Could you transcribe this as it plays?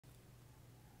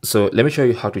So let me show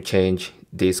you how to change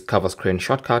this cover screen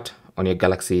shortcut on your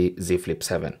Galaxy Z Flip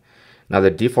 7. Now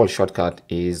the default shortcut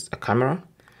is a camera,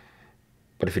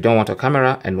 but if you don't want a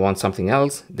camera and want something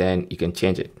else, then you can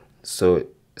change it. So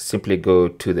simply go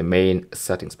to the main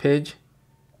settings page,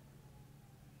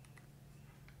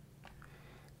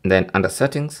 and then under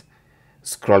settings,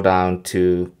 scroll down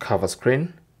to cover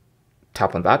screen,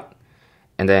 tap on that,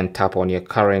 and then tap on your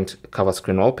current cover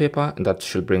screen wallpaper, and that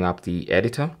should bring up the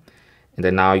editor. And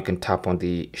then now you can tap on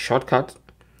the shortcut,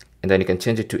 and then you can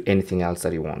change it to anything else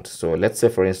that you want. So let's say,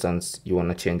 for instance, you want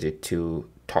to change it to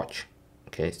touch.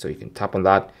 Okay, so you can tap on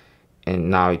that, and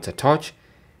now it's a touch.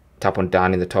 Tap on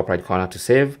down in the top right corner to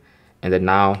save, and then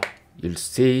now you'll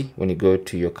see when you go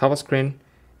to your cover screen,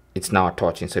 it's now a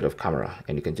touch instead of camera,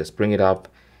 and you can just bring it up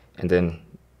and then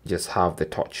just have the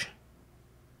touch.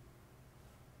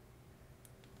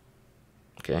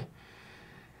 Okay,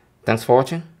 thanks for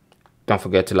watching. Don't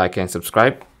forget to like and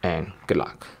subscribe, and good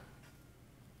luck.